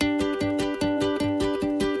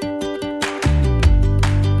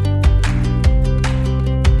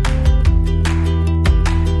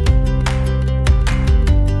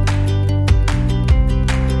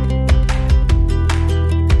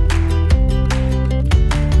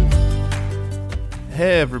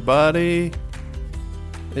Hey everybody,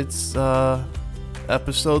 it's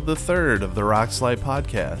episode the 3rd of the Rock Slide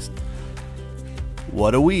podcast.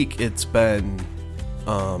 What a week it's been.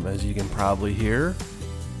 As you can probably hear,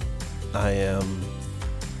 I am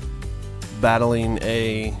battling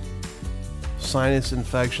a sinus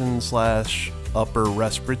infection / upper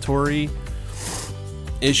respiratory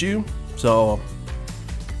issue, so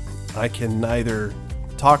I can neither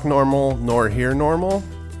talk normal nor hear normal,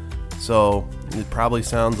 so it probably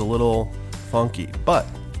sounds a little funky, but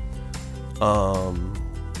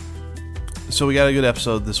so we got a good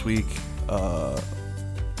episode this week.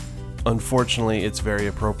 Unfortunately, it's very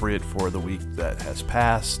appropriate for the week that has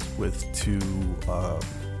passed, with two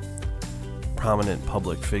prominent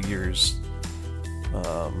public figures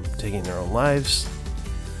taking their own lives.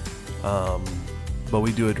 But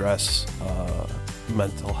we do address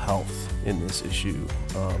mental health in this issue.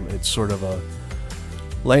 It's sort of a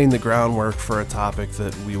laying the groundwork for a topic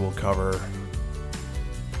that we will cover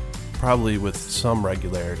probably with some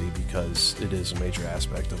regularity, because it is a major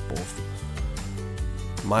aspect of both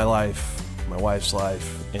my life, my wife's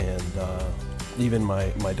life, and even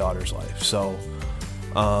my daughter's life. So,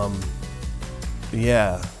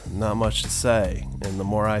 yeah, not much to say. And the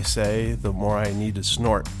more I say, the more I need to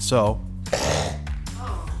snort. So,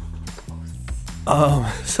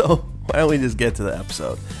 so why don't we just get to the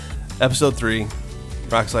episode? Episode 3,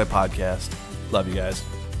 Rock Slide Podcast. Love you guys.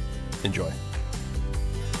 Enjoy.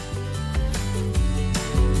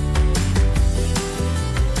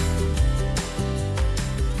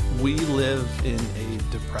 We live in a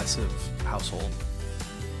depressive household.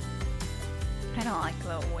 I don't like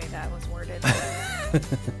the way that was worded.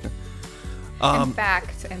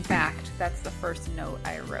 In fact, that's the first note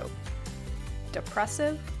I wrote.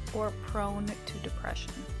 Depressive or prone to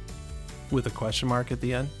depression? With a question mark at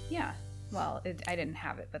the end? Yeah. Well, I didn't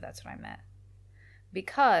have it, but that's what I meant.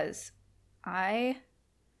 Because I,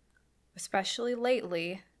 especially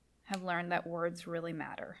lately, have learned that words really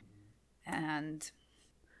matter. And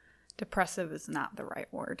depressive is not the right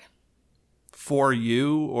word. For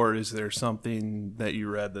you, or is there something that you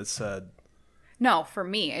read that said? No, for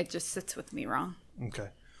me, it just sits with me wrong. Okay.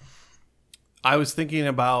 I was thinking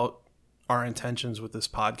about our intentions with this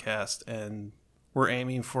podcast, and we're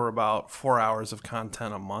aiming for about 4 hours of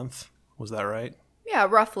content a month. Was that right? Yeah,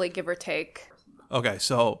 roughly, give or take. Okay,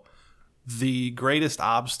 so the greatest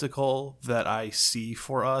obstacle that I see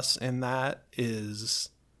for us in that is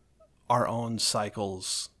our own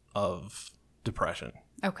cycles of depression.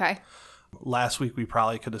 Okay. Last week we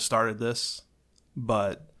probably could have started this,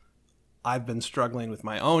 but I've been struggling with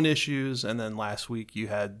my own issues, and then last week you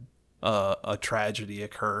had a tragedy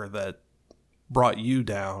occur that brought you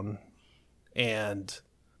down, and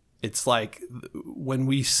it's like when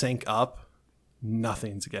we sync up,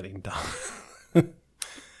 nothing's getting done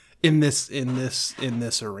in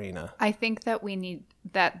this arena. I think that we need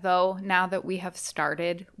that, though. Now that we have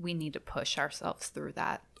started, we need to push ourselves through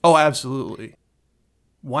that. Oh, absolutely.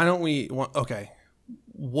 Why don't we? Okay,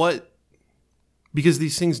 what? Because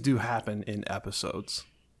these things do happen in episodes,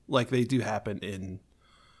 like they do happen in.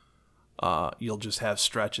 You'll just have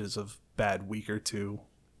stretches of bad week or two,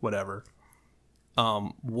 whatever.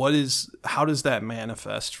 How does that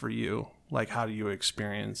manifest for you? Like, how do you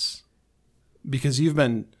experience? Because you've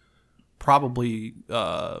been probably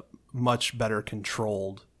much better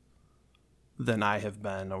controlled than I have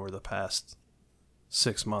been over the past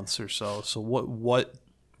 6 months or so. So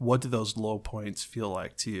what do those low points feel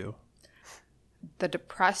like to you? The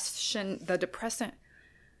depressing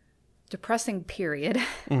period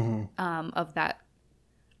of that,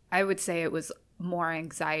 I would say it was more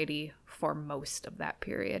anxiety for most of that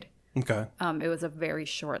period. Okay. It was a very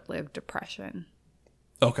short-lived depression.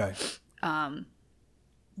 Okay.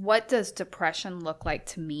 What does depression look like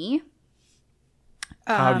to me?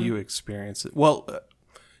 How do you experience it? Well,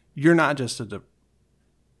 you're not just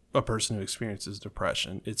a person who experiences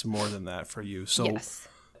depression. It's more than that for you. So yes.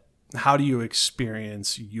 How do you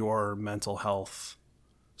experience your mental health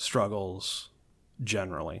struggles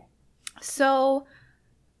generally? So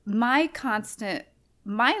my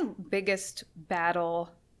biggest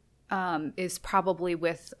battle is probably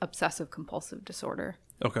with obsessive compulsive disorder.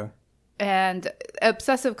 Okay. And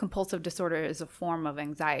obsessive compulsive disorder is a form of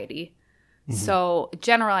anxiety. Mm-hmm. So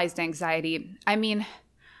generalized anxiety, I mean,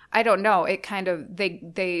 I don't know. It kind of,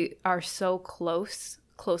 they are so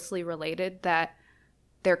closely related that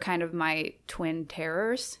they're kind of my twin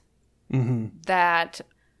terrors that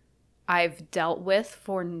I've dealt with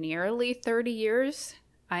for nearly 30 years.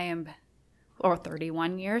 Or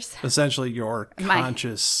 31 years. Essentially your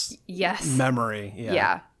conscious memory.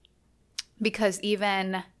 Yeah. Because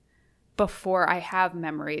even before I have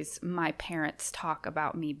memories, my parents talk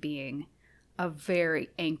about me being a very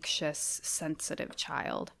anxious, sensitive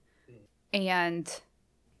child. And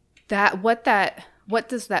what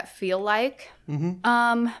does that feel like?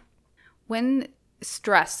 Mm-hmm. When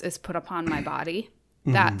stress is put upon my body,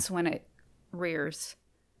 that's when it rears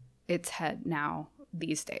its head now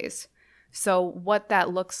these days. So what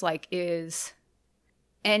that looks like is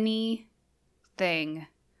anything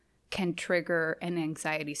can trigger an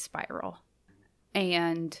anxiety spiral.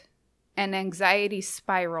 And an anxiety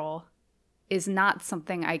spiral is not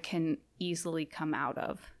something I can easily come out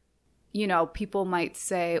of. You know, people might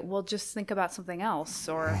say, well, just think about something else,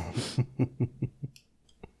 or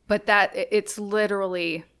but that it's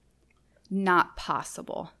literally not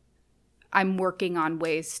possible. I'm working on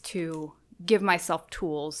ways to give myself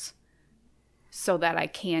tools so that I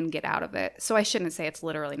can get out of it. So I shouldn't say it's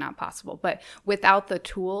literally not possible, but without the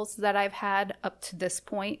tools that I've had up to this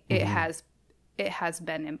point, it has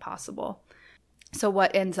been impossible. So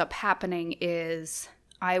what ends up happening is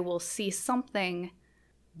I will see something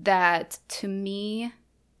that to me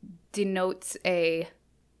denotes a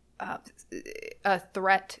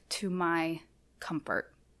threat to my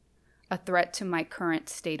comfort, a threat to my current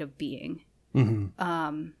state of being.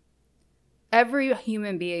 Mm-hmm. Every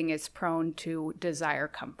human being is prone to desire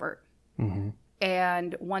comfort. Mm-hmm.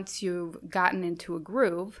 And once you've gotten into a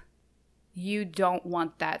groove, you don't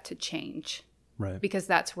want that to change. Right. Because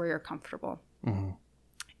that's where you're comfortable. Mm-hmm.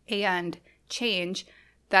 And change,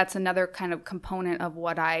 that's another kind of component of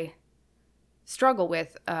what I struggle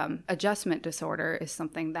with. Adjustment disorder is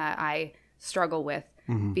something that I struggle with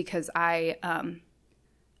because I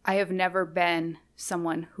have never been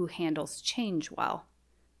someone who handles change well,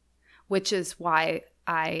 which is why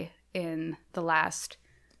I, in the last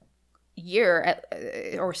year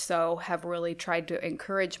or so, have really tried to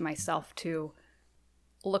encourage myself to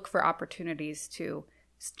look for opportunities to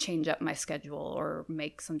change up my schedule or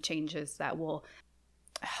make some changes that will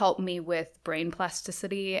help me with brain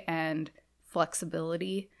plasticity and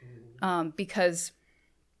flexibility, because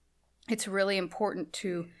it's really important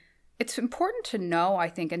to know, I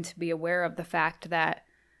think, and to be aware of the fact that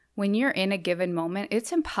when you're in a given moment,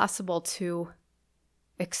 it's impossible to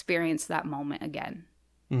experience that moment again.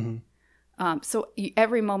 Mm-hmm. So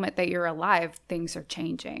every moment that you're alive, things are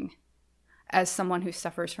changing. As someone who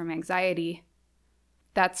suffers from anxiety,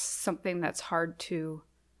 that's something that's hard to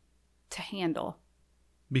handle.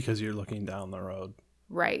 Because you're looking down the road.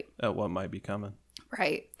 Right. At what might be coming.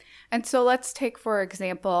 Right. And so let's take, for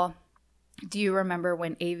example, do you remember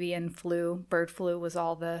when bird flu was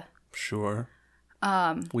all the... Sure.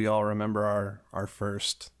 We all remember our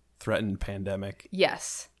first threatened pandemic.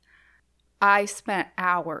 Yes. I spent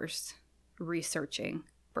hours researching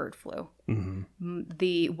bird flu.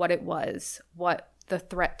 Mm-hmm. What it was, what the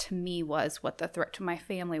threat to me was, what the threat to my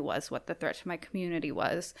family was, what the threat to my community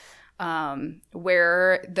was,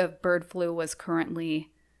 where the bird flu was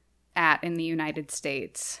currently at in the United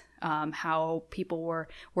States, how people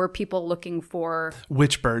were people looking for...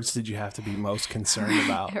 Which birds did you have to be most concerned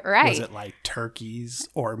about? Right. Was it like turkeys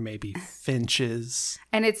or maybe finches?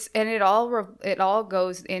 And it all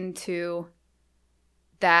goes into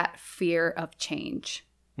that fear of change.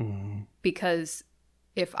 Mm-hmm. Because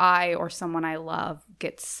if I or someone I love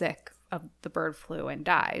gets sick of the bird flu and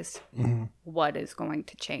dies, what is going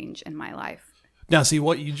to change in my life? Now, see,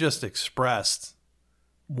 what you just expressed,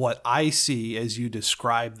 what I see as you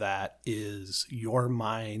describe that is your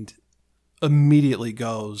mind immediately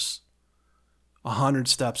goes 100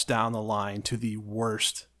 steps down the line to the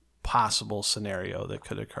worst possible scenario that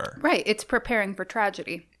could occur. Right. It's preparing for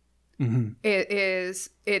tragedy. Mm-hmm.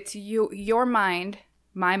 It's your mind,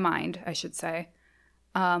 my mind, I should say,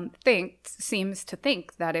 seems to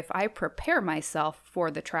think that if I prepare myself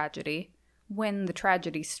for the tragedy, when the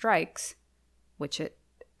tragedy strikes, which it,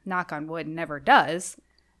 knock on wood, never does,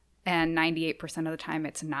 and 98% of the time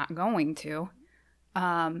it's not going to.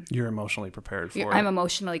 You're emotionally prepared for it. I'm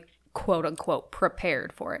emotionally, quote unquote,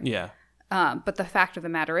 prepared for it. Yeah. But the fact of the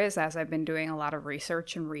matter is, as I've been doing a lot of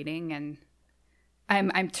research and reading, and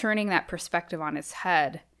I'm turning that perspective on its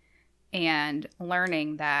head and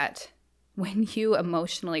learning that when you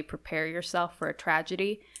emotionally prepare yourself for a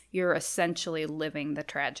tragedy, you're essentially living the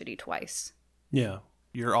tragedy twice. Yeah.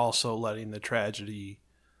 You're also letting the tragedy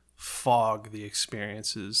fog the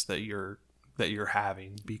experiences that you're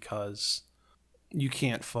having, because you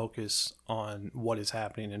can't focus on what is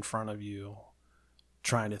happening in front of you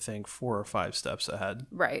trying to think 4 or 5 steps ahead.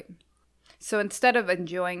 Right. So instead of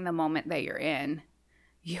enjoying the moment that you're in,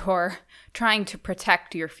 you're trying to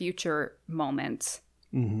protect your future moments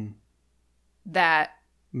that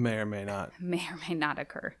may or may not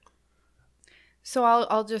occur. So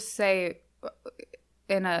I'll just say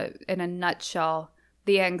in a nutshell,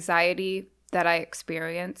 the anxiety that I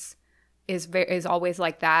experience is always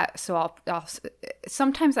like that. So I'll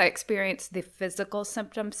sometimes I experience the physical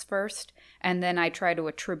symptoms first, and then I try to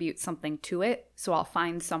attribute something to it. So I'll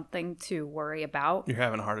find something to worry about. You're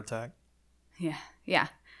having a heart attack? Yeah. Yeah.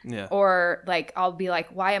 Or like I'll be like,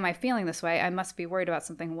 why am I feeling this way? I must be worried about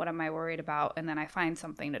something. What am I worried about? And then I find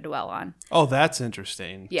something to dwell on. Oh, that's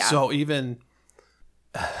interesting. Yeah. So even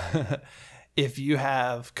if you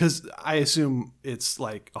have, because I assume it's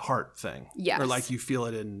like a heart thing. Yes. Or like you feel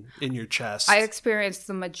it in your chest. I experience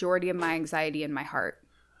the majority of my anxiety in my heart.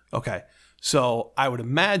 Okay. So I would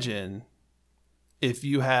imagine if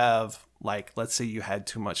you have, like, let's say you had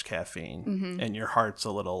too much caffeine and your heart's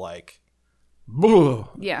a little like,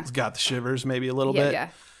 yeah, it's got the shivers maybe a little bit. Yeah.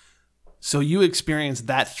 So you experience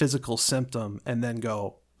that physical symptom and then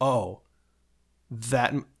go, oh,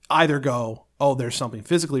 there's something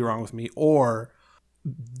physically wrong with me, or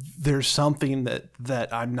there's something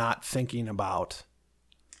that I'm not thinking about,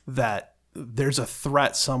 that there's a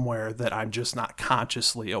threat somewhere that I'm just not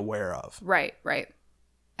consciously aware of. Right.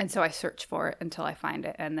 And so I search for it until I find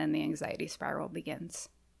it, and then the anxiety spiral begins.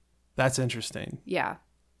 That's interesting. Yeah.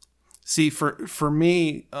 See, for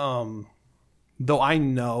me, though I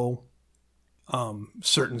know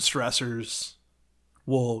certain stressors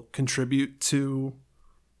will contribute to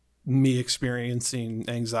me experiencing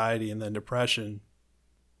anxiety and then depression,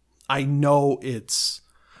 I know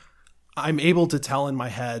I'm able to tell in my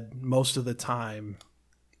head most of the time,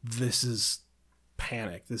 this is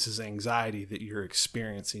panic, this is anxiety that you're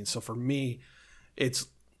experiencing. So for me, it's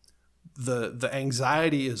the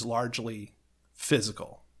anxiety is largely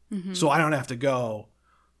physical. Mm-hmm. So I don't have to go,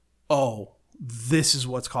 oh, this is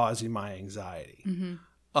what's causing my anxiety.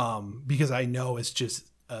 Mm-hmm. Because I know it's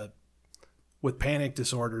just, with panic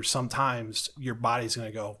disorder, sometimes your body's going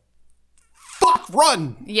to go, fuck,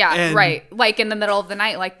 run. Yeah, right. Like in the middle of the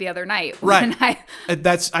night, like the other night. Right.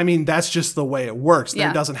 That's just the way it works. Yeah.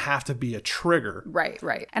 There doesn't have to be a trigger.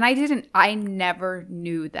 Right. And I never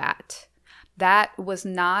knew that. That was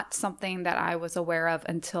not something that I was aware of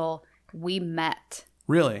until we met.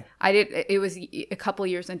 Really? It was a couple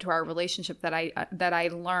years into our relationship that I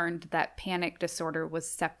learned that panic disorder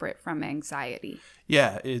was separate from anxiety.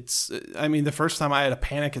 Yeah, the first time I had a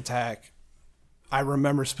panic attack, I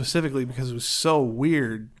remember specifically because it was so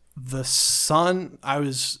weird. I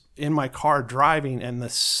was in my car driving, and the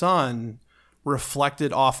sun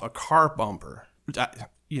reflected off a car bumper.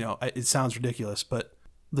 It sounds ridiculous, but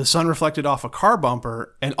the sun reflected off a car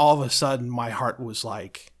bumper, and all of a sudden my heart was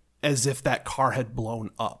like, as if that car had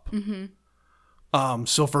blown up. Mm-hmm.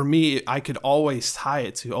 So for me, I could always tie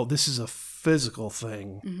it to, this is a physical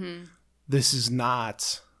thing. Mm-hmm. This is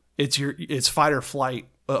not. It's fight or flight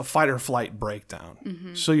breakdown.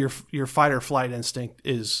 Mm-hmm. So your fight or flight instinct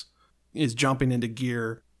is jumping into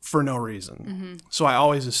gear for no reason. Mm-hmm. So I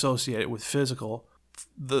always associate it with physical.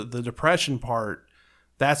 The depression part,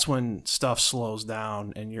 that's when stuff slows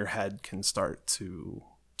down and your head can start to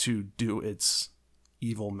do its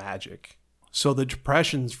evil magic. So the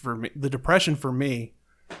depression for me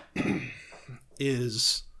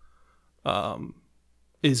is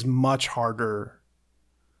much harder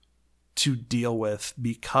to deal with,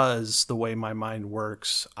 because the way my mind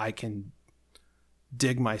works, I can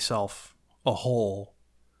dig myself a hole,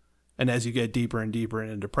 and as you get deeper and deeper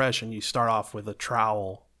into depression, you start off with a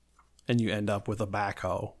trowel and you end up with a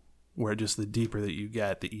backhoe, where just the deeper that you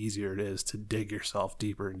get, the easier it is to dig yourself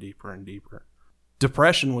deeper and deeper and deeper.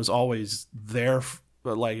 Depression was always there,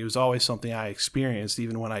 but like it was always something I experienced,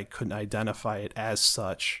 even when I couldn't identify it as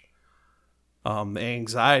such. The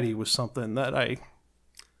anxiety was something that I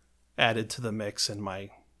added to the mix in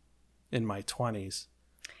my 20s.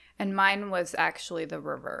 And mine was actually the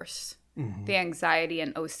reverse. Mm-hmm. The anxiety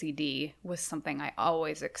and OCD was something I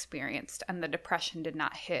always experienced, and the depression did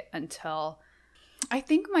not hit until, I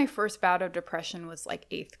think my first bout of depression was like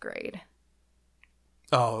 8th grade.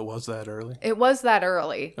 Oh, it was that early? It was that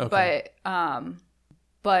early, okay.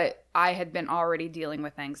 But I had been already dealing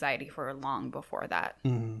with anxiety for long before that.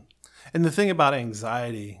 Mm-hmm. And the thing about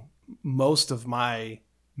anxiety, most of my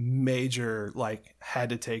major, had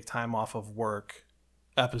to take time off of work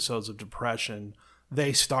episodes of depression,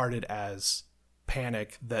 they started as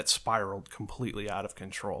panic that spiraled completely out of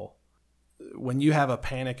control. When you have a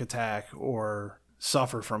panic attack or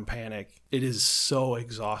suffer from panic, it is so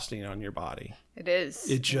exhausting on your body. It is.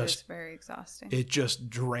 It is very exhausting. It just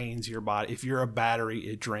drains your body. If you're a battery,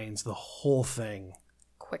 it drains the whole thing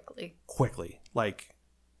quickly, like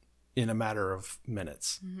in a matter of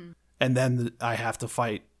minutes. Mm-hmm. And then I have to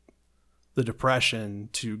fight the depression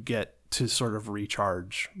to get to sort of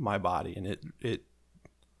recharge my body, and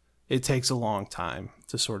it takes a long time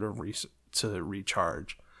to sort of to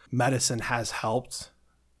recharge. Medicine has helped,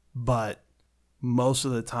 but most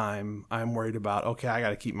of the time I'm worried about, okay, I got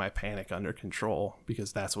to keep my panic under control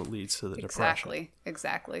because that's what leads to the depression.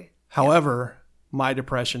 Exactly. However, my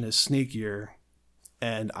depression is sneakier,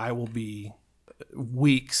 and I will be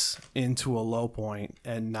weeks into a low point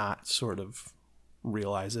and not sort of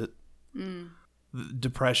realize it.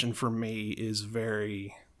 Depression for me is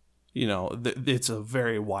very, it's a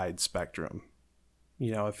very wide spectrum.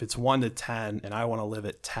 If it's 1 to 10 and I want to live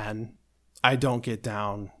at 10, I don't get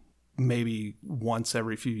down. Maybe once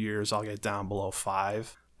every few years I'll get down below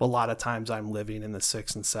 5. But a lot of times I'm living in the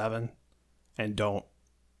 6 and 7 and don't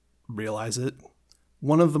realize it.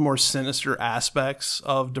 One of the more sinister aspects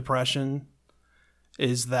of depression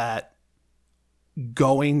is that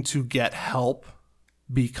going to get help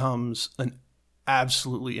becomes an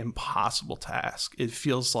absolutely impossible task. It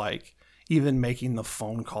feels like even making the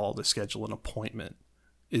phone call to schedule an appointment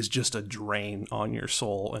is just a drain on your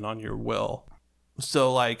soul and on your will.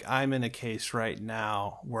 So like I'm in a case right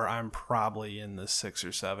now where I'm probably in the 6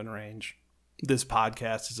 or 7 range. This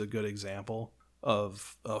podcast is a good example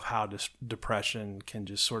of how depression can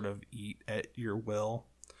just sort of eat at your will.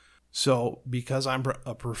 So because I'm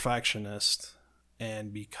a perfectionist,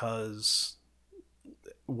 and because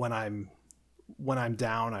when I'm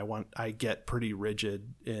down, I get pretty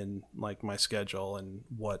rigid in like my schedule and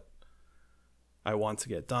what I want to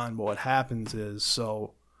get done. But what happens is,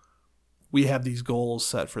 so we have these goals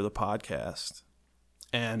set for the podcast,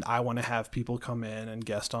 and I want to have people come in and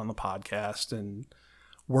guest on the podcast, and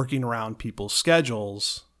working around people's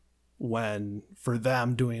schedules, when for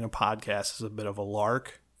them doing a podcast is a bit of a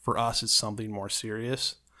lark. For us, it's something more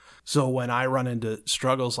serious. So when I run into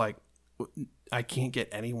struggles like I can't get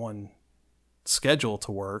anyone scheduled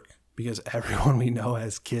to work because everyone we know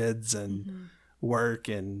has kids and work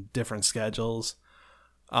and different schedules,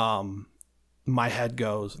 my head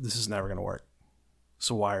goes, this is never going to work.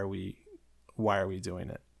 So why are we doing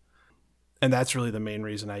it? And that's really the main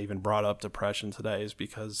reason I even brought up depression today, is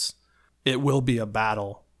because it will be a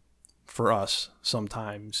battle for us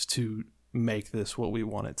sometimes to make this what we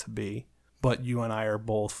want it to be. But you and I are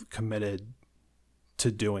both committed to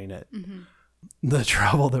doing it. The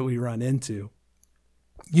trouble that we run into,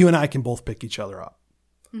 you and I can both pick each other up.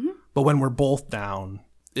 But when we're both down,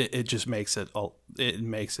 it just makes it a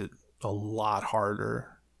lot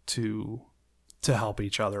harder to help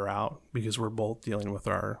each other out, because we're both dealing with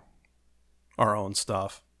our own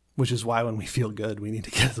stuff, which is why when we feel good, we need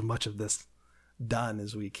to get as much of this done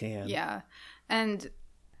as we can. Yeah. And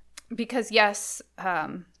because yes,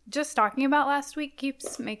 just talking about last week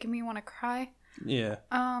keeps making me want to cry. Yeah.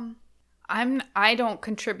 I don't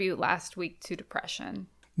contribute last week to depression.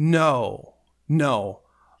 No.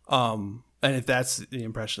 And if that's the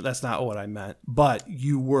impression, that's not what I meant. But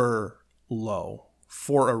you were low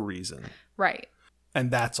for a reason. Right. And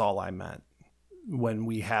that's all I meant. When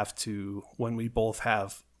we both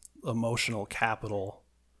have emotional capital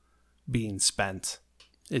being spent,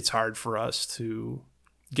 it's hard for us to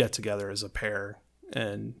get together as a pair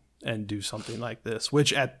and do something like this,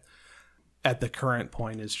 which at the current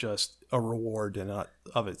point is just a reward in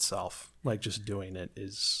of itself. Like just doing it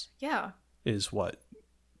is what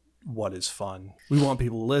is fun. We want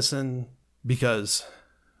people to listen because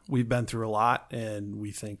we've been through a lot and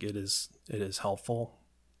we think it is helpful.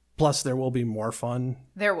 Plus, there will be more fun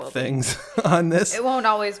things on this. It won't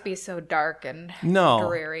always be so dark and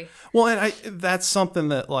dreary. Well, and that's something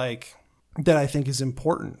that I think is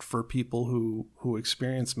important for people who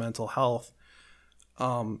experience mental health.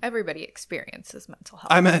 Everybody experiences mental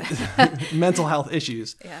health. I meant mental health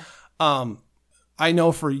issues. Yeah. I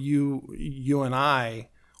know for you and I,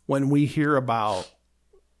 when we hear about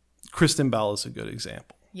Kristen Bell is a good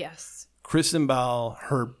example. Yes. Kristen Bell,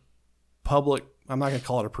 her public, I'm not going to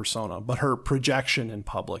call it a persona, but her projection in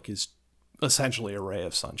public is essentially a ray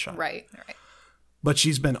of sunshine. Right. But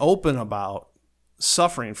she's been open about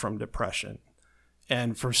suffering from depression.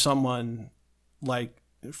 And for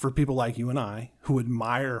people like you and I who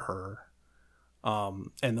admire her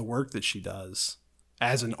and the work that she does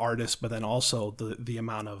as an artist, but then also the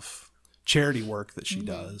amount of charity work that she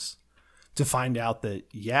does, to find out that,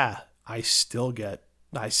 I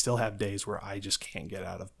still have days where I just can't get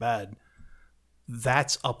out of bed.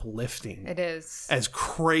 That's uplifting. It is. As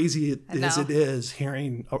crazy as it is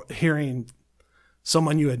hearing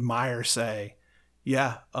someone you admire say,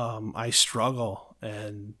 I struggle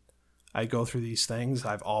and I go through these things.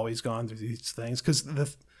 I've always gone through these things. Because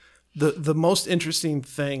the most interesting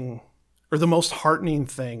thing, or the most heartening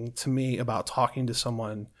thing to me about talking to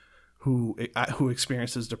someone who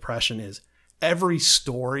experiences depression is every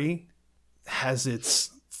story has its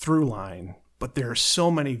through line, but there are so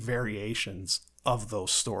many variations of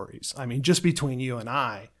those stories. I mean, just between you and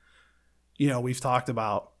I, we've talked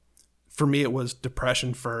about, for me, it was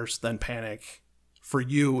depression first, then panic. For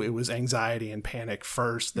you, it was anxiety and panic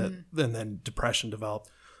first, and then depression developed.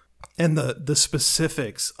 And the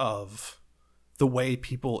specifics of the way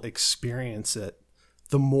people experience it,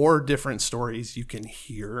 the more different stories you can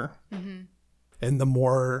hear, and the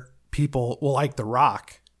more people, like The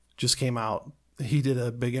Rock just came out. He did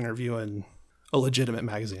a big interview in a legitimate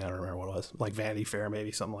magazine. I don't remember what it was, like Vanity Fair,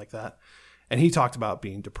 maybe something like that. And he talked about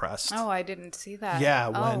being depressed. Oh, I didn't see that. Yeah.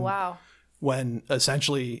 Wow. When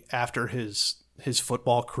essentially after his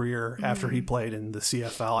football career, after he played in the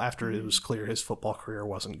CFL, after it was clear his football career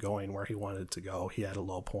wasn't going where he wanted to go, he had a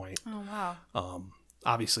low point. Oh, wow.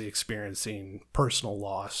 Obviously experiencing personal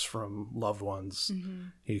loss from loved ones.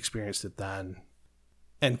 He experienced it then.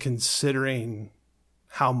 And considering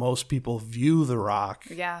how most people view The Rock.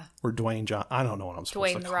 Yeah. Or Dwayne Johnson. I don't know what I'm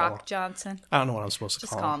supposed to call him. Dwayne The Rock Johnson. I don't know what I'm supposed to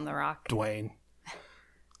call him. Just call him The Rock. Dwayne.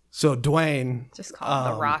 So Dwayne. Just call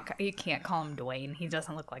him The Rock. You can't call him Dwayne. He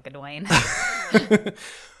doesn't look like a Dwayne.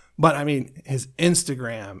 But I mean, his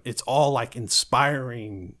Instagram, it's all like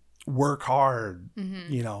inspiring, work hard,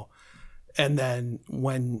 And then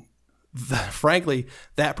frankly,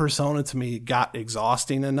 that persona to me got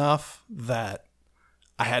exhausting enough that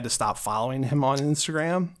I had to stop following him on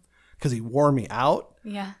Instagram because he wore me out.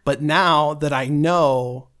 Yeah. But now that I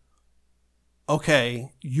know,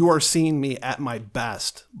 okay, you are seeing me at my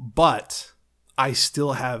best, but I've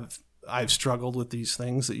struggled with these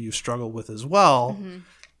things that you've struggled with as well.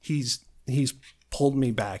 He's pulled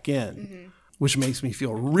me back in, which makes me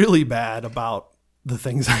feel really bad about the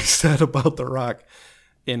things I said about The Rock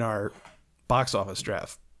in our box office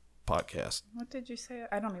draft podcast. What did you say?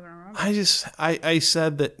 I don't even remember. I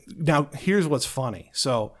said that. Now, here's what's funny.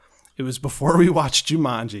 So it was before we watched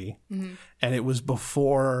Jumanji, and it was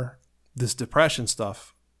before this depression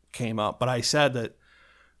stuff came up. But I said that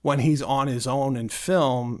when he's on his own in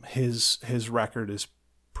film, his record is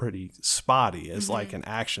pretty spotty as like an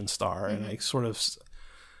action star. And I sort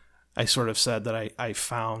of said that I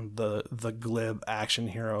found the glib action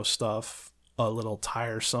hero stuff a little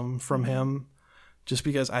tiresome from him, just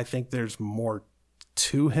because I think there's more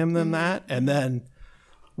to him than that. And then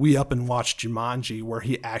we up and watched Jumanji, where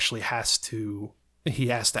he actually has to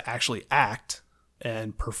actually act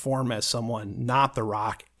and perform as someone not The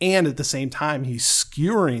Rock, and at the same time he's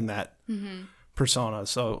skewering that persona.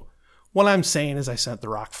 So what I'm saying is I sent The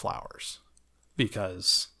Rock flowers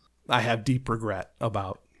because I have deep regret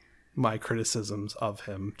about my criticisms of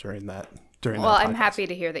him during that podcast. I'm happy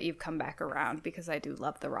to hear that you've come back around because I do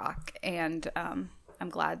love The Rock, and I'm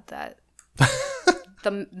glad that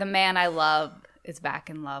the man I love is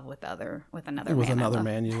back in love with another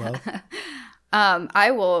man you love.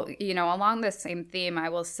 I will, along this same theme, I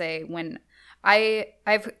will say when I've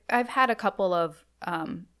had a couple of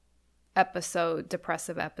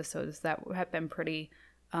depressive episodes that have been pretty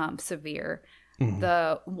severe.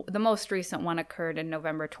 The most recent one occurred in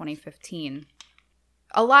November 2015.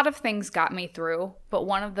 A lot of things got me through, but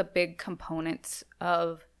one of the big components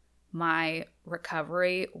of my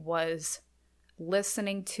recovery was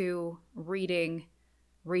listening to, reading,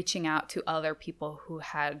 reaching out to other people who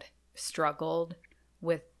had struggled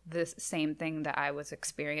with the same thing that I was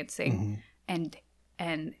experiencing, and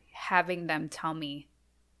having them tell me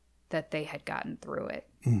that they had gotten through it,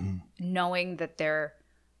 knowing that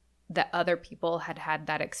that other people had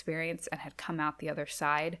that experience and had come out the other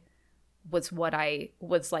side was what I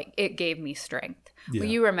was like. It gave me strength. Yeah. Well,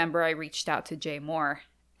 you remember I reached out to Jay Moore,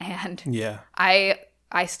 and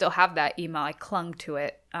I still have that email. I clung to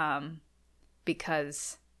it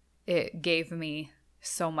because it gave me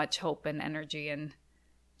so much hope and energy and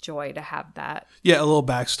joy to have that. Yeah, a little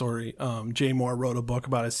backstory. Jay Moore wrote a book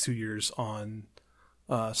about his 2 years on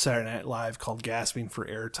Saturday Night Live called Gasping for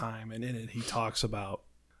Airtime, and in it he talks about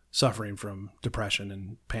suffering from depression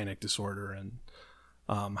and panic disorder and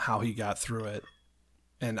how he got through it.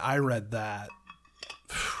 And I read that,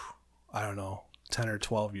 I don't know, 10 or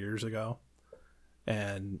 12 years ago,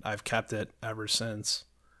 and I've kept it ever since.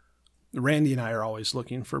 Randy and I are always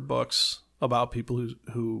looking for books about people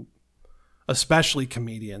who especially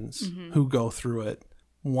comedians who go through it.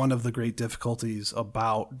 One of the great difficulties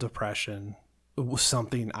about depression,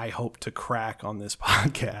 something I hope to crack on this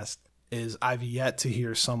podcast, is I've yet to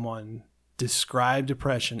hear someone describe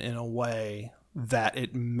depression in a way that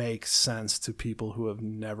it makes sense to people who have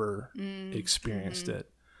never experienced it.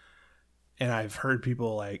 And I've heard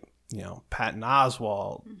people like, Patton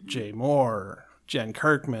Oswalt, Jay Moore, Jen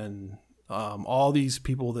Kirkman, all these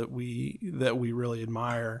people that we really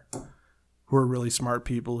admire, who are really smart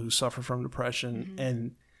people who suffer from depression,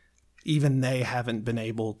 and even they haven't been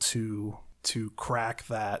able to crack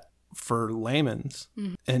that for layman's.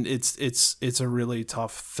 And it's a really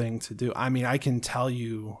tough thing to do. I mean, I can tell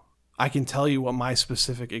you what my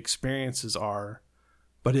specific experiences are,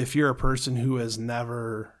 but if you're a person who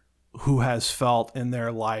has felt in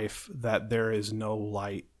their life that there is no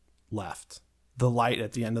light left, the light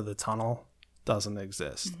at the end of the tunnel doesn't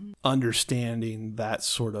exist. Understanding that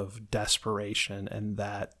sort of desperation and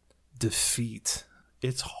that defeat,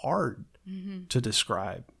 it's hard to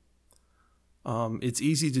describe. It's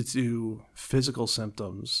easy to do physical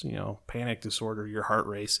symptoms, panic disorder, your heart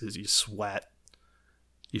races, you sweat,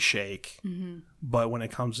 you shake. But when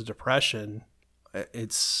it comes to depression,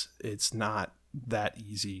 it's not that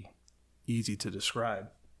easy to describe.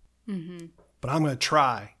 But I'm going to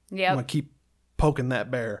try. Yep. I'm going to keep poking that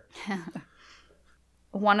bear.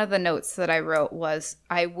 One of the notes that I wrote was,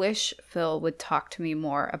 I wish Phil would talk to me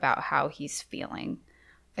more about how he's feeling.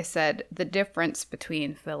 I said, the difference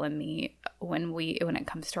between Phil and me when it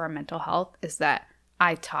comes to our mental health is that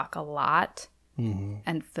I talk a lot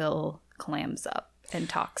and Phil clams up and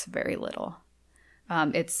talks very little.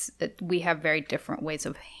 We have very different ways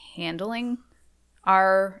of handling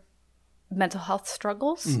our mental health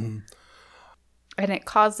struggles. And it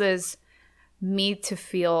causes me to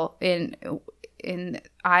feel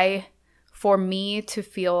for me to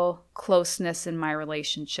feel closeness in my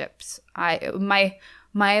relationships.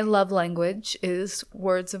 My love language is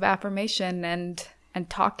words of affirmation and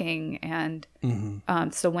talking. And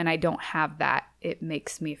so when I don't have that, it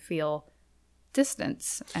makes me feel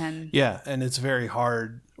distance. And it's very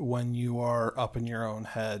hard when you are up in your own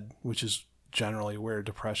head, which is generally where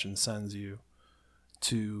depression sends you,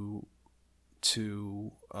 to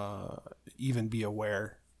even be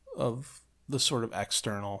aware of the sort of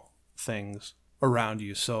external things around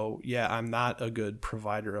you. So I'm not a good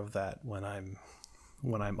provider of that when I'm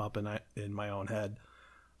up in my own head.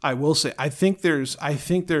 I will say, I think there is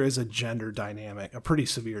a gender dynamic, a pretty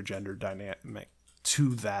severe gender dynamic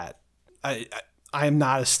to that. I am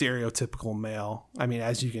not a stereotypical male. I mean,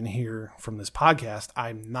 as you can hear from this podcast,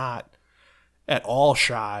 I'm not at all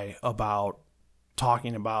shy about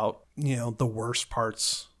talking about, the worst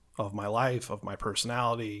parts of my life, of my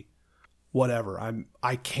personality, whatever.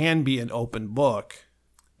 I can be an open book,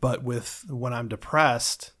 but when I'm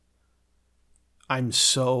depressed, I'm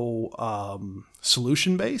so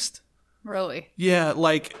solution based. Really? Yeah,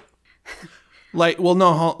 well,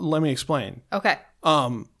 no, let me explain. Okay.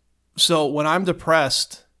 So when I'm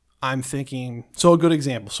depressed, I'm thinking, so a good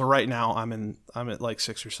example. So right now I'm at like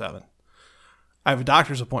 6 or 7. I have a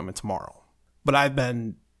doctor's appointment tomorrow, but I've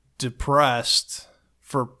been depressed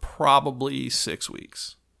for probably 6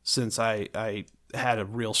 weeks since I had a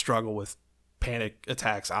real struggle with panic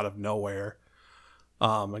attacks out of nowhere.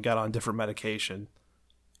 I got on different medication,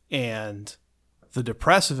 and the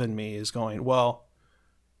depressive in me is going, well,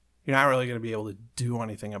 you're not really going to be able to do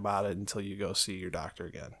anything about it until you go see your doctor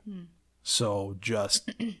again. So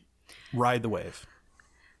just ride the wave.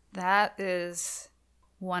 That is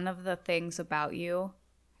one of the things about you.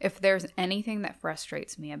 If there's anything that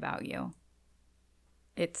frustrates me about you,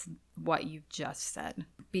 it's what you just said.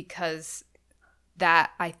 Because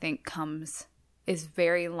that, I think, is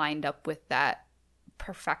very lined up with that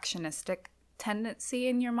perfectionistic tendency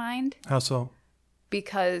in your mind. How so?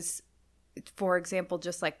 Because, for example,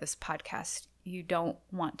 just like this podcast, you don't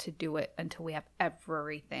want to do it until we have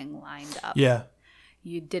everything lined up. Yeah.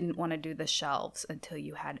 You didn't want to do the shelves until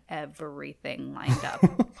you had everything lined up.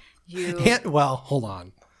 Well, hold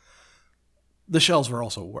on. The shelves were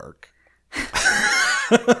also work.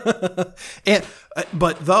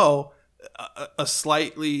 But though a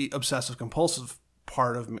slightly obsessive compulsive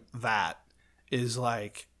part of that is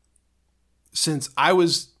like, since I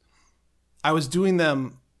was doing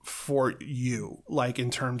them for you, like in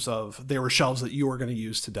terms of they were shelves that you were going to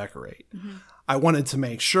use to decorate. I wanted to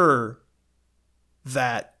make sure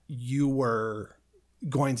that you were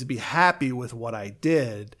going to be happy with what I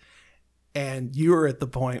did. And you were at the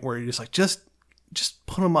point where you're just like, just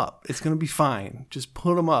put them up. It's going to be fine. Just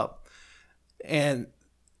put them up. And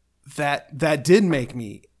that did make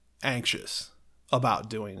me anxious about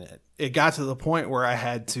doing it. It got to the point where I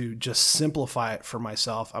had to just simplify it for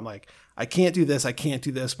myself. I'm like, I can't do this,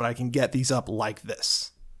 but I can get these up like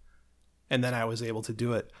this. And then I was able to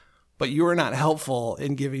do it. But you were not helpful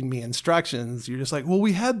in giving me instructions. You're just like, well,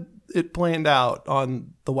 we had it planned out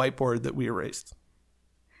on the whiteboard that we erased.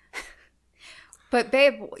 But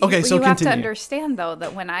babe, okay, so you have to continue. understand though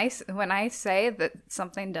that when I say that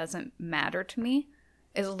something doesn't matter to me,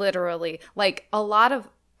 is literally like a lot of,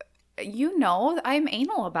 I'm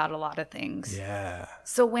anal about a lot of things. Yeah.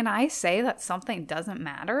 So when I say that something doesn't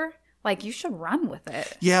matter, like you should run with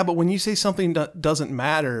it. Yeah, but when you say something doesn't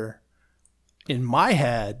matter, in my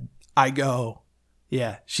head, I go,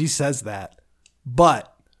 yeah, she says that.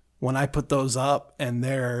 But when I put those up and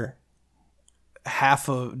they're half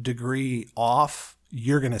a degree off,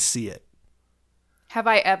 you're going to see it. Have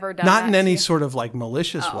I ever done Not that in any to you? sort of like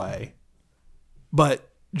malicious way, but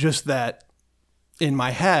just that in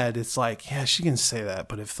my head, it's like, yeah, she can say that.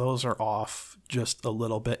 But if those are off just a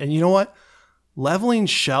little bit, and you know what? Leveling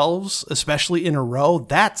shelves, especially in a row,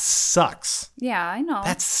 that sucks. Yeah, I know.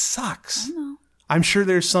 That sucks. I know. I'm sure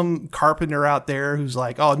there's some carpenter out there who's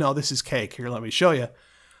like, oh, no, this is cake. Here, let me show you.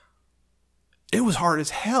 It was hard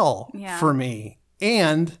as hell for me.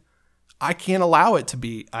 And I can't allow it to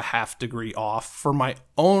be a half degree off for my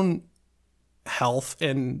own health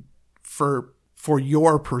and for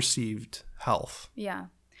your perceived health. Yeah.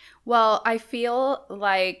 Well, I feel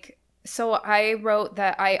like, so I wrote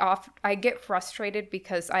that I get frustrated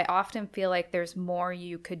because I often feel like there's more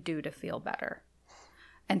you could do to feel better.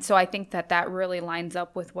 And so I think that really lines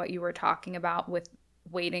up with what you were talking about with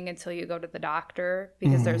waiting until you go to the doctor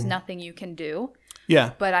because there's nothing you can do.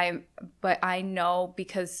 Yeah. But I know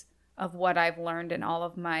because of what I've learned in all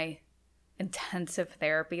of my intensive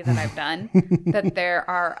therapy that I've done that there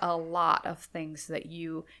are a lot of things that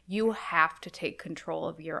you have to take control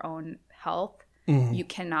of your own health. You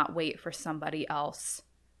cannot wait for somebody else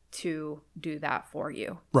to do that for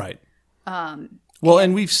you. Right. Well,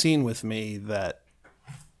 and we've seen with me that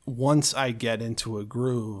once I get into a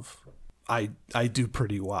groove, I do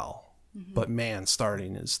pretty well. But man,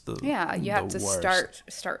 starting is the you have to worst.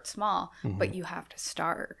 start small, but you have to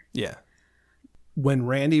start. Yeah. When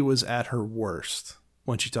Randi was at her worst,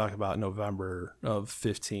 when she talked about November of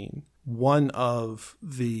 15, one of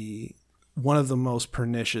the most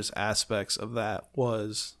pernicious aspects of that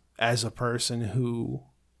was, as a person who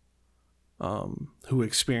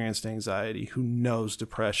experienced anxiety, who knows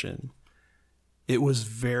depression, it was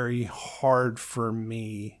very hard for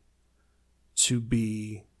me to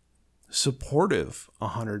be supportive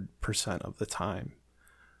 100% of the time.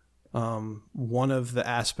 One of the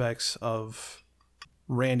aspects of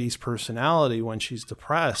Randi's personality when she's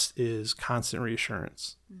depressed is constant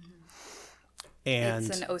reassurance. And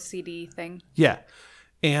it's an OCD thing. Yeah.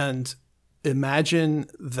 And imagine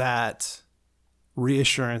that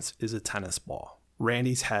reassurance is a tennis ball.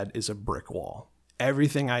 Randi's head is a brick wall.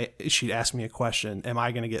 She'd ask me a question. Am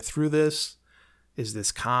I going to get through this? Is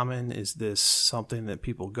this common? Is this something that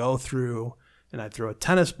people go through? And I'd throw a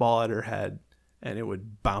tennis ball at her head and it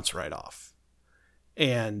would bounce right off.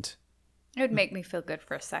 And it would make me feel good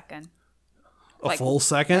for a second. A full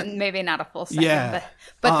second? Maybe not a full second,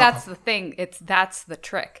 but that's the thing. That's the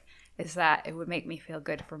trick, is that it would make me feel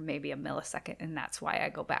good for maybe a millisecond, and that's why I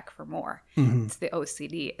go back for more. It's the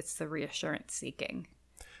OCD. It's the reassurance seeking.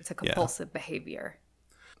 It's a compulsive behavior.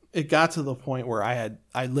 It got to the point where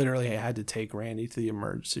I literally had to take Randi to the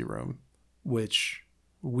emergency room, which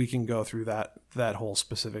we can go through that whole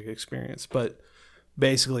specific experience. But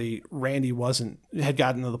basically, Randi had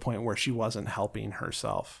gotten to the point where she wasn't helping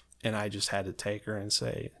herself. And I just had to take her and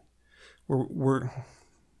say, I'm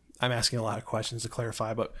asking a lot of questions to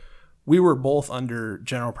clarify, but we were both under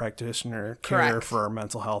general practitioner care Correct. for our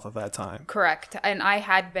mental health at that time. Correct. And I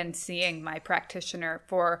had been seeing my practitioner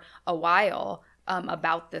for a while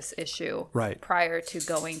about this issue prior to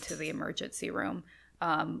going to the emergency room.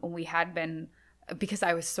 We had been, because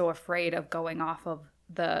I was so afraid of going off of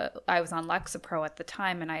I was on Lexapro at the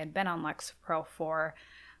time, and I had been on Lexapro for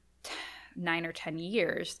 9 or 10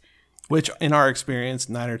 years. Which, in our experience,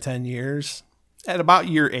 9 or 10 years, at about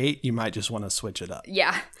year 8, you might just want to switch it up.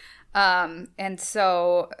 Yeah. And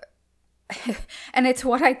so, and it's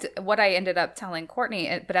what I ended up telling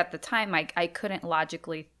Courtney. But at the time, I couldn't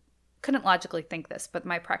logically think this. But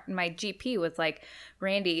my GP was like,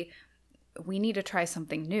 Randi, we need to try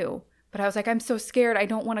something new. But I was like, I'm so scared. I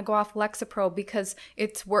don't want to go off Lexapro because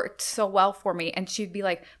it's worked so well for me. And she'd be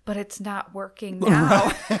like, but it's not working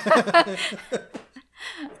now.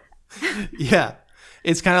 Yeah.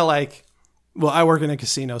 It's kind of like, well, I work in a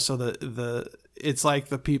casino. So it's like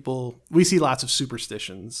the people, we see lots of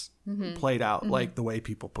superstitions played out, like the way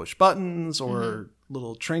people push buttons or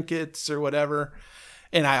little trinkets or whatever.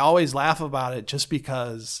 And I always laugh about it just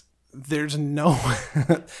because there's no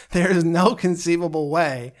conceivable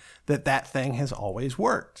way that thing has always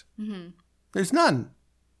worked. There's none.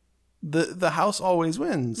 The house always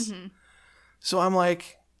wins. So I'm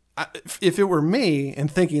like, if it were me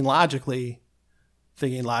and thinking logically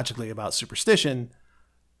about superstition,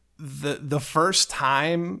 the first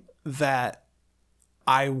time that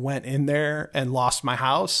I went in there and lost my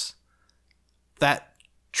house, that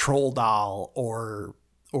troll doll or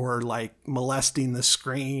like molesting the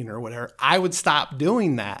screen or whatever, I would stop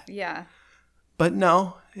doing that. Yeah. But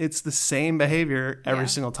no, it's the same behavior every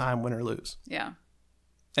single time, win or lose. Yeah.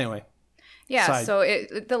 Anyway. Yeah, so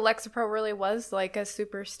the Lexapro really was like a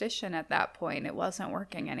superstition at that point. It wasn't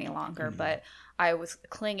working any longer, but I was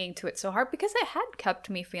clinging to it so hard because it had kept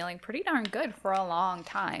me feeling pretty darn good for a long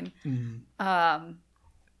time.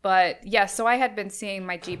 But yeah, so I had been seeing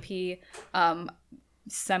my GP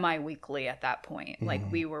semi-weekly at that point. Like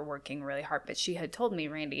we were working really hard, but she had told me,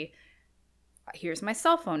 Randy, here's my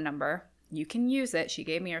cell phone number. You can use it. She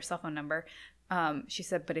gave me her cell phone number. She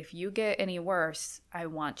said, but if you get any worse, I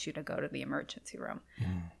want you to go to the emergency room.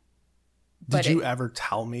 Did you ever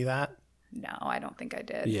tell me that? No, I don't think I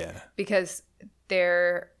did. Yeah. Because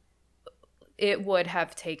it would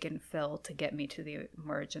have taken Phil to get me to the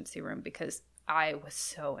emergency room because I was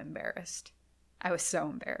so embarrassed.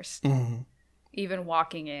 Even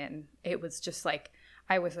walking in, it was just like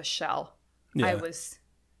I was a shell. Yeah.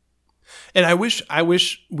 And I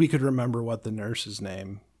wish we could remember what the nurse's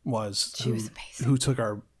name was. She was amazing. Who took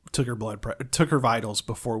her vitals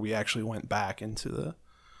before we actually went back into the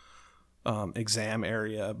exam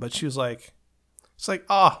area. But she was like, it's like,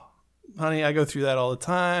 oh, honey, I go through that all the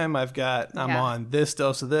time. I'm on this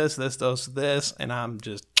dose of this dose of this, and I'm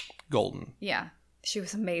just golden. Yeah. She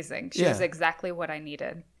was amazing. She was exactly what I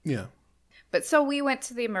needed. Yeah. But so we went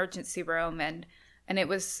to the emergency room and it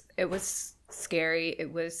was scary.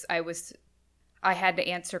 I had to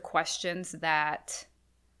answer questions that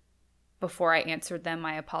before I answered them,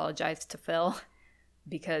 I apologized to Phil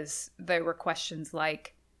because there were questions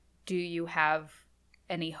like, do you have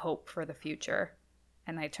any hope for the future?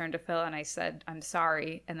 And I turned to Phil and I said, I'm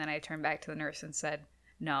sorry. And then I turned back to the nurse and said,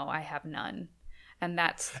 no, I have none.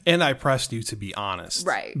 And I pressed you to be honest.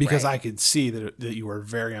 Right. Because I could see that you were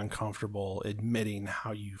very uncomfortable admitting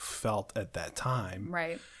how you felt at that time.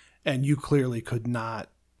 Right. And you clearly could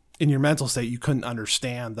not, in your mental state, you couldn't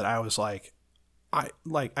understand that I was like,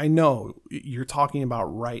 I know you're talking about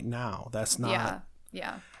right now. That's not. Yeah.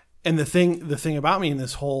 Yeah. And the thing about me in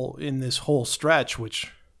this whole stretch,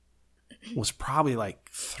 which was probably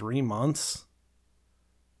like 3 months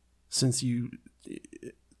since you,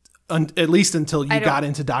 at least until you got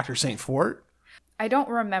into Dr. St. Fort. I don't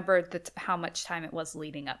remember how much time it was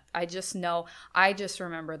leading up. I just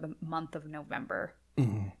remember the month of November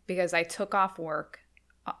because I took off work.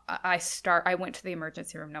 I went to the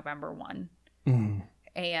emergency room November 1.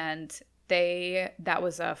 And that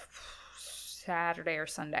was a Saturday or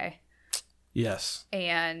Sunday. Yes.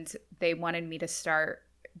 And they wanted me to start.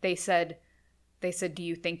 They said, do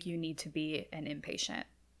you think you need to be an inpatient?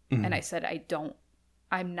 And I said,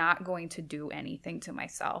 I'm not going to do anything to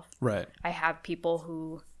myself. Right. I have people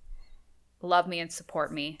who love me and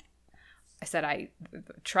support me. I said,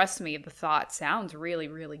 trust me, the thought sounds really,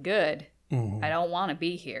 really good. I don't want to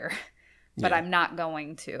be here, but I'm not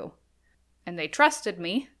going to. And they trusted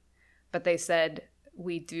me, but they said,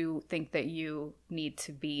 we do think that you need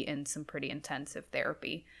to be in some pretty intensive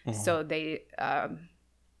therapy. So they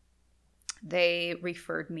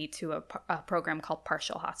referred me to a program called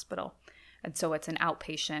Partial Hospital. And so it's an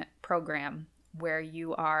outpatient program where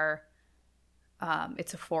you are,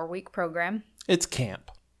 it's a 4-week program. It's camp.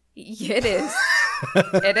 It is.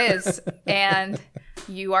 It is. And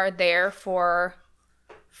you are there for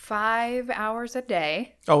 5 hours a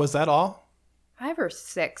day. Oh, is that all? 5 or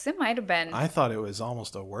 6. It might have been. I thought it was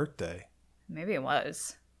almost a work day. Maybe it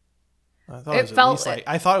was. I thought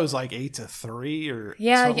it was like 8 to 3 or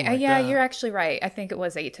something like that. You're actually right. I think it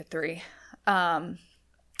was 8 to 3.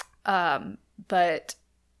 But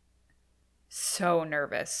so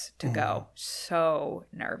nervous to go. So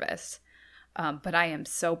nervous. But I am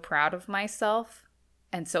so proud of myself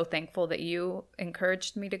and so thankful that you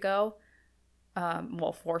encouraged me to go.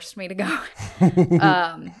 Forced me to go.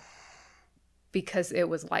 Because it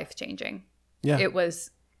was life-changing. Yeah. It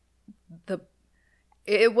was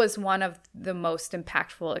one of the most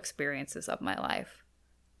impactful experiences of my life.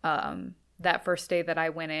 That first day that I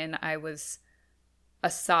went in, I was a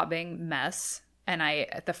sobbing mess. And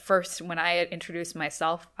when I had introduced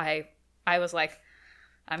myself, I was like,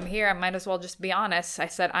 I'm here. I might as well just be honest. I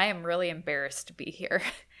said, I am really embarrassed to be here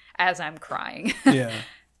as I'm crying. Yeah.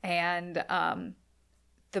 And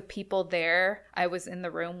the people there, I was in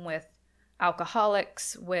the room with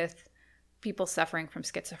alcoholics, with people suffering from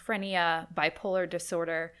schizophrenia, bipolar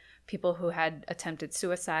disorder, people who had attempted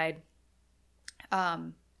suicide.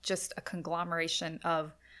 just a conglomeration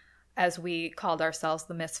of, as we called ourselves,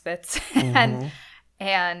 the misfits. and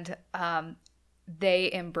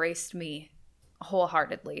they embraced me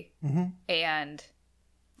wholeheartedly. And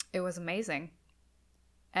it was amazing.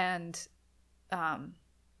 And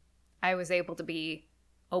I was able to be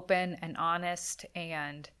open and honest,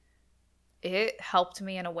 and it helped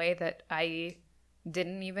me in a way that I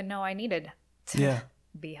didn't even know I needed to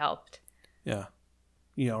be helped. Yeah.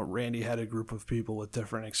 You know, Randi had a group of people with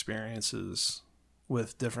different experiences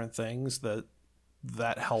with different things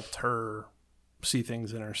that helped her see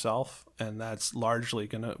things in herself. And that's largely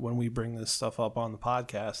when we bring this stuff up on the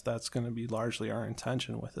podcast, that's going to be largely our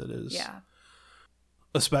intention with it, is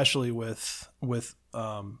especially with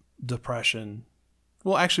depression.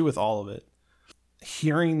 Well, actually with all of it,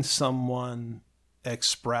 hearing someone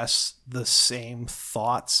express the same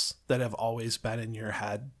thoughts that have always been in your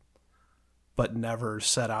head but never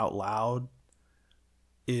said out loud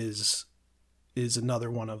is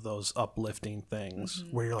another one of those uplifting things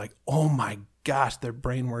where you're like, oh my gosh, their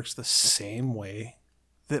brain works the same way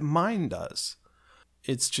that mine does.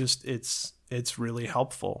 It's just, it's really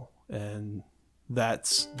helpful. And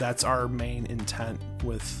that's our main intent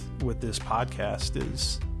with this podcast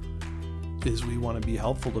is we want to be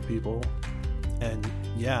helpful to people. And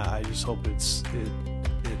I just hope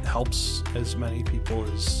it helps as many people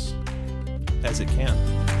as it can.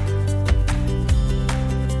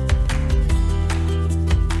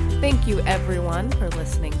 Thank you, everyone, for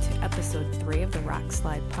listening to episode 3 of the Rock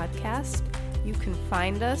Slide podcast. You can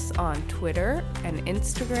find us on Twitter and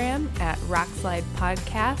Instagram at Rock Slide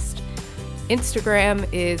Podcast. Instagram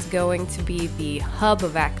is going to be the hub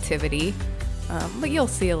of activity, but you'll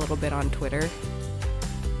see a little bit on Twitter.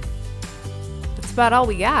 That's about all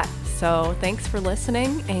we got. So thanks for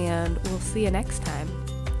listening, and we'll see you next time.